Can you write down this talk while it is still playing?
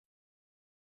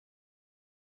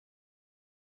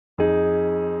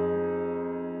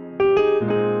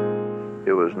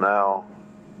was now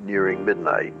nearing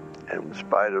midnight, and in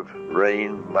spite of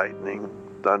rain, lightning,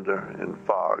 thunder, and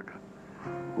fog,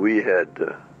 we had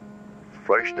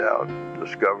fleshed out,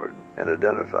 discovered, and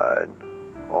identified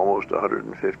almost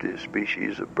 150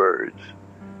 species of birds.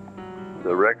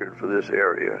 The record for this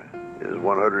area is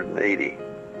 180,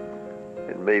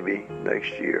 and maybe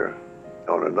next year,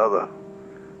 on another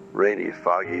rainy,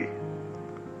 foggy,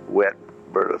 wet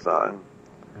birdathon,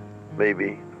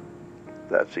 maybe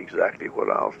that's exactly what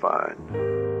I'll find.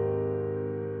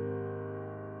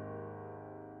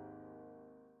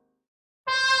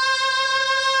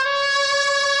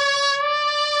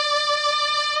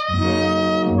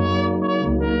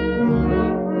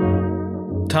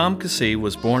 Tom Keesee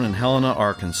was born in Helena,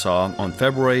 Arkansas on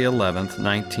February 11,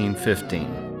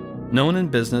 1915. Known in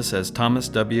business as Thomas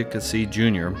W. Keesee,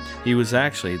 Jr., he was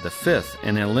actually the fifth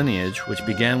in a lineage which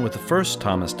began with the first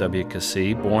Thomas W.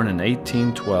 Keesee, born in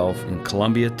 1812 in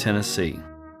Columbia, Tennessee.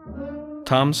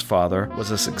 Tom's father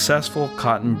was a successful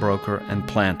cotton broker and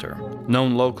planter,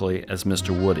 known locally as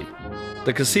Mr. Woody.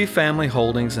 The Keesee family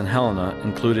holdings in Helena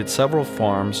included several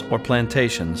farms or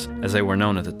plantations, as they were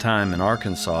known at the time, in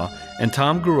Arkansas, and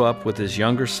Tom grew up with his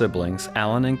younger siblings,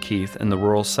 Alan and Keith, in the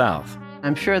rural South.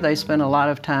 I'm sure they spent a lot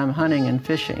of time hunting and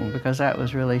fishing because that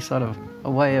was really sort of a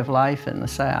way of life in the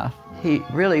South. He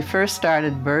really first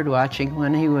started bird watching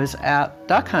when he was out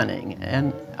duck hunting,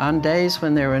 and on days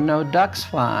when there were no ducks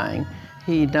flying,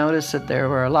 he noticed that there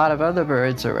were a lot of other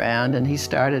birds around, and he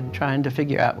started trying to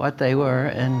figure out what they were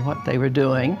and what they were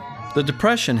doing. The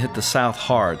Depression hit the South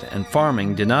hard, and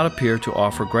farming did not appear to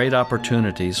offer great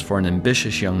opportunities for an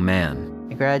ambitious young man.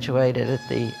 He graduated at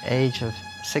the age of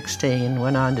 16,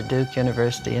 went on to Duke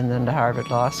University and then to Harvard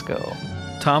Law School.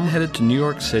 Tom headed to New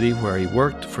York City, where he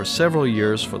worked for several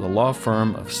years for the law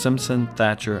firm of Simpson,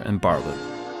 Thatcher, and Bartlett.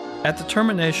 At the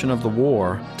termination of the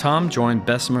war, Tom joined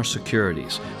Bessemer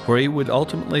Securities, where he would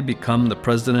ultimately become the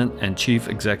president and chief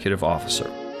executive officer.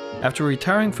 After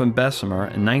retiring from Bessemer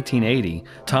in 1980,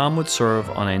 Tom would serve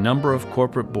on a number of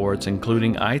corporate boards,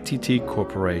 including ITT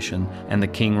Corporation and the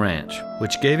King Ranch,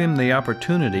 which gave him the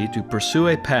opportunity to pursue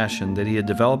a passion that he had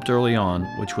developed early on,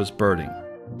 which was birding.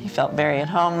 He felt very at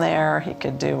home there. He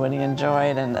could do what he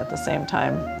enjoyed, and at the same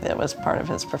time, it was part of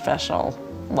his professional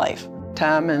life.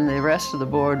 Tom and the rest of the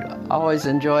board always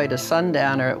enjoyed a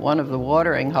sundowner at one of the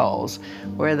watering holes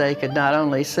where they could not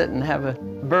only sit and have a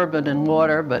bourbon and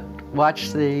water, but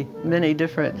watch the many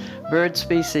different bird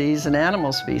species and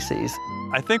animal species.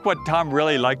 I think what Tom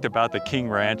really liked about the King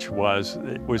Ranch was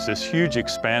this huge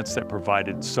expanse that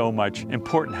provided so much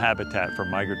important habitat for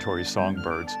migratory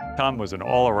songbirds. Tom was an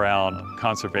all-around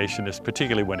conservationist,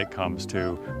 particularly when it comes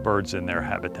to birds in their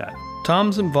habitat.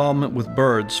 Tom's involvement with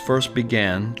birds first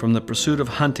began from the pursuit of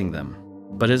hunting them,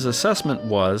 but his assessment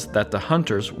was that the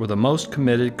hunters were the most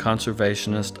committed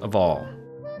conservationist of all.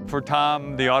 For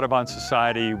Tom, the Audubon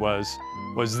Society was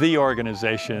the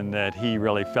organization that he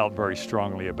really felt very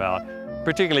strongly about,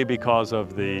 particularly because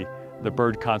of the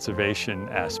bird conservation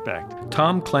aspect.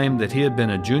 Tom claimed that he had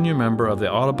been a junior member of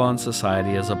the Audubon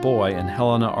Society as a boy in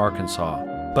Helena,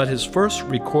 Arkansas. But his first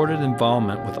recorded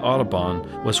involvement with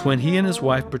Audubon was when he and his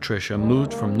wife Patricia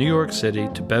moved from New York City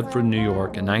to Bedford, New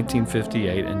York in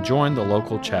 1958 and joined the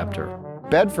local chapter.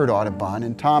 Bedford Audubon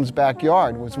in Tom's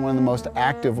backyard was one of the most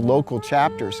active local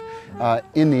chapters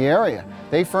in the area.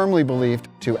 They firmly believed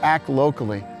to act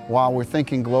locally while we're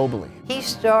thinking globally. He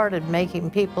started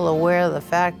making people aware of the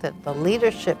fact that the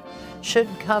leadership should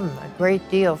come a great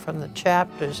deal from the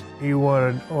chapters. He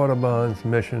wanted Audubon's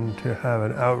mission to have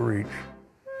an outreach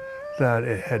that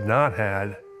it had not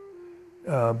had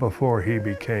before he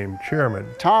became chairman.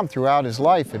 Tom, throughout his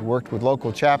life, had worked with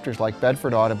local chapters like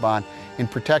Bedford Audubon in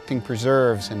protecting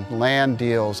preserves and land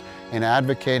deals and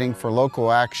advocating for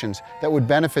local actions that would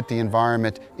benefit the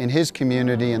environment in his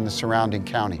community and the surrounding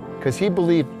county, because he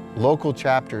believed local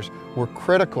chapters were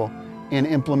critical in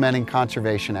implementing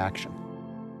conservation action.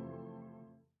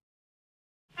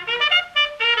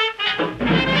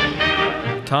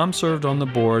 Tom served on the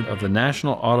board of the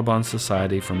National Audubon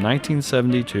Society from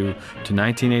 1972 to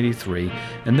 1983,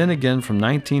 and then again from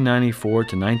 1994 to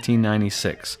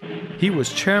 1996. He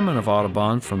was chairman of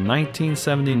Audubon from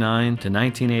 1979 to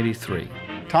 1983.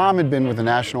 Tom had been with the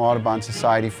National Audubon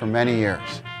Society for many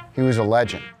years. He was a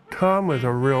legend. Tom was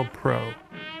a real pro,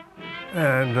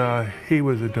 and he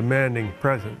was a demanding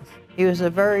presence. He was a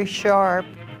very sharp,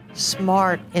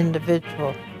 smart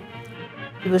individual.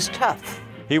 He was tough.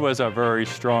 He was a very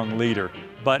strong leader,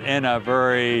 but in a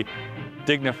very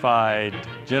dignified,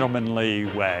 gentlemanly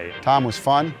way. Tom was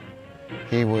fun,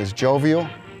 he was jovial,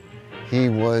 he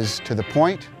was to the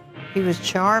point. He was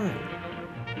charming.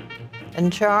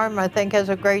 And charm, I think, has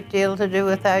a great deal to do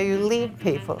with how you lead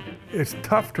people. It's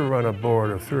tough to run a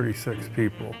board of 36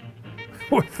 people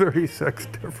with 36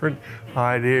 different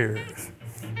ideas.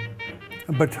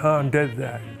 But Tom did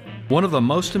that. One of the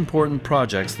most important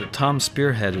projects that Tom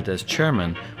spearheaded as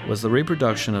chairman was the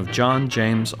reproduction of John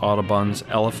James Audubon's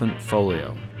Elephant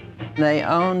Folio. They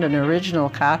owned an original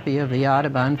copy of the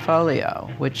Audubon Folio,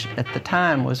 which at the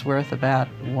time was worth about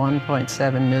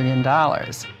 $1.7 million.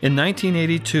 In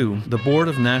 1982, the Board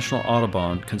of National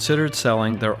Audubon considered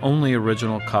selling their only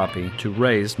original copy to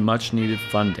raise much-needed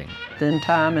funding. Then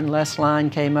Tom and Les Line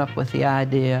came up with the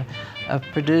idea of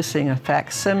producing a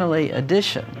facsimile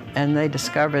edition, and they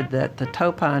discovered that the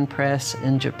Toppan Press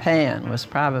in Japan was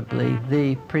probably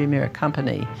the premier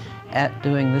company at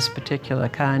doing this particular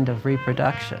kind of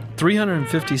reproduction.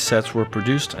 350 sets were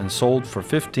produced and sold for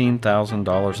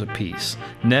 $15,000 apiece,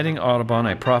 netting Audubon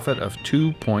a profit of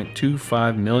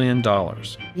 $2.25 million.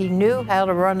 He knew how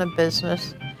to run a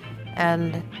business,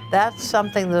 and that's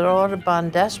something that Audubon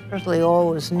desperately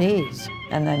always needs.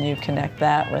 And then you connect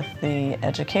that with the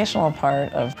educational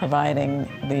part of providing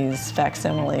these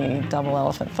facsimile double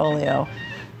elephant folio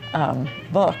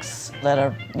books that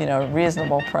are,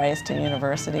 reasonable price to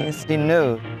universities. He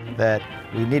knew that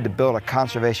we need to build a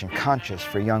conservation conscience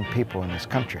for young people in this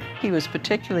country. He was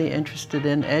particularly interested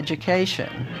in education,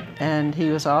 and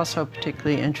he was also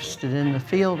particularly interested in the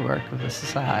field work of the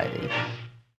society.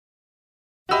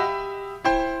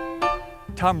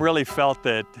 Tom really felt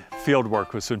that field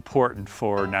work was important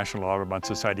for National Audubon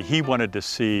Society. He wanted to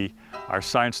see our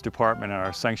science department and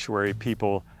our sanctuary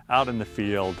people out in the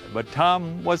field, but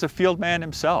Tom was a field man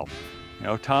himself.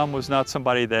 Tom was not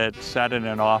somebody that sat in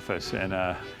an office in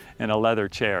a leather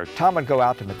chair. Tom would go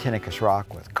out to Matinicus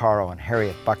Rock with Carl and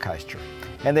Harriet Buckheister,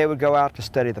 and they would go out to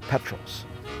study the petrels.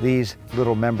 These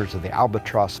little members of the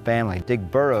albatross family dig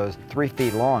burrows 3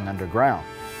 feet long underground.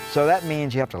 So that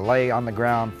means you have to lay on the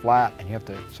ground flat, and you have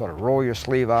to sort of roll your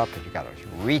sleeve up, and you got to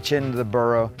reach into the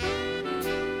burrow.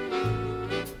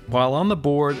 While on the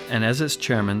board and as its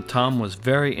chairman, Tom was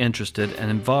very interested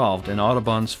and involved in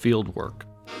Audubon's field work.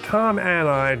 Tom and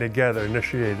I together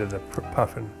initiated the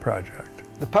Puffin Project.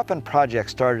 The Puffin Project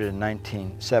started in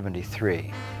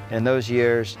 1973. In those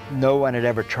years, no one had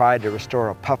ever tried to restore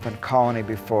a puffin colony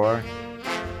before.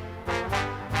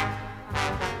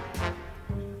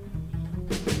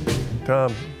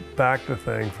 Tom backed the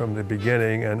thing from the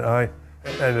beginning, and I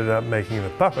ended up making the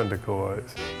puffin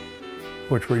decoys,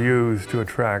 which were used to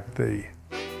attract the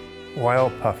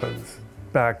wild puffins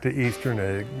back to eastern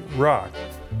egg rock.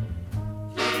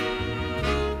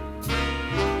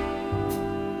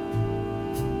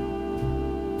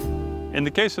 In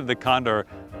the case of the condor,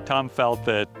 Tom felt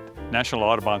that National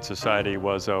Audubon Society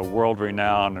was a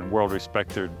world-renowned and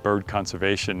world-respected bird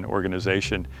conservation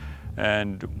organization,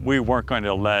 and we weren't going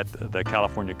to let the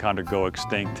California condor go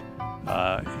extinct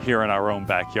here in our own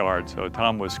backyard. So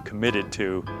Tom was committed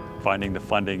to finding the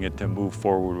funding and to move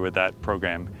forward with that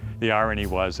program. The irony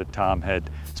was that Tom had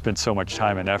spent so much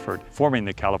time and effort forming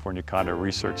the California Condor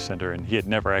Research Center, and he had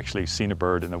never actually seen a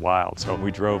bird in the wild. So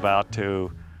we drove out to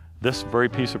this very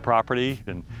piece of property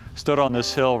and stood on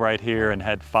this hill right here and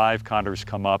had 5 condors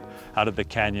come up out of the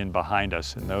canyon behind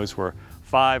us. And those were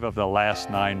 5 of the last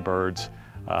 9 birds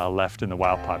left in the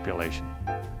wild population.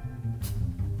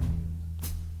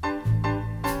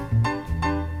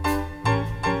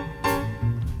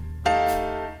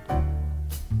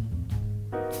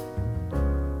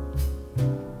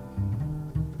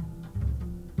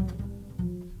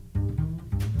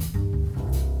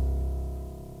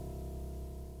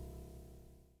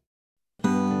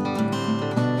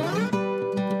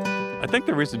 I think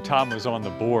the reason Tom was on the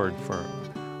board for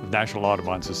National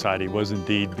Audubon Society was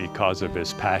indeed because of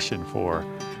his passion for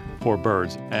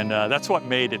birds. And that's what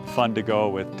made it fun to go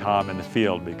with Tom in the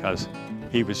field, because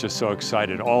he was just so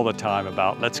excited all the time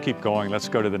about, let's keep going, let's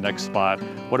go to the next spot,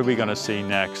 what are we going to see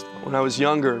next? When I was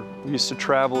younger, we used to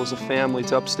travel as a family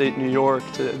to upstate New York,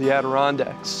 to the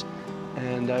Adirondacks.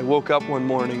 And I woke up one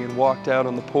morning and walked out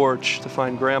on the porch to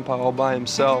find Grandpa all by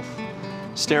himself,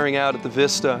 staring out at the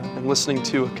vista and listening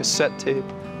to a cassette tape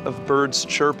of birds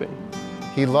chirping.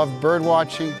 He loved bird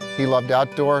watching, he loved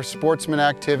outdoor sportsman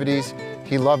activities,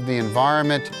 he loved the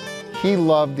environment, he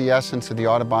loved the essence of the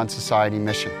Audubon Society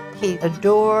mission. He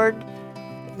adored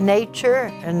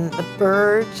nature and the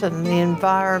birds and the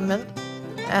environment,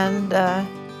 and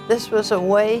this was a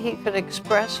way he could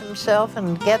express himself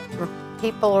and get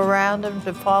people around him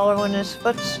to follow in his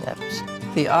footsteps.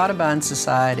 The Audubon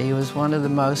Society was one of the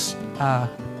most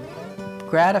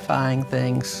gratifying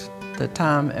things that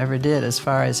Tom ever did as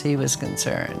far as he was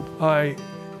concerned. I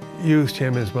used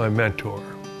him as my mentor.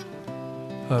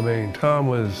 I mean, Tom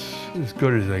was as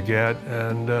good as they get,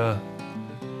 and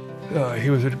he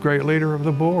was a great leader of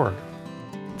the board.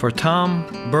 For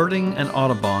Tom, birding and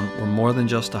Audubon were more than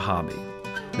just a hobby.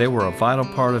 They were a vital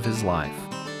part of his life.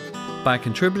 By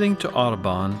contributing to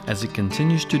Audubon, as he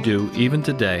continues to do even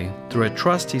today, through a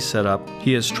trust he set up,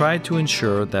 he has tried to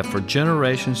ensure that for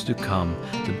generations to come,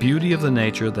 the beauty of the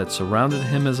nature that surrounded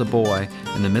him as a boy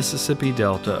in the Mississippi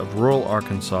Delta of rural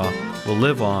Arkansas will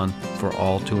live on for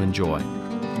all to enjoy.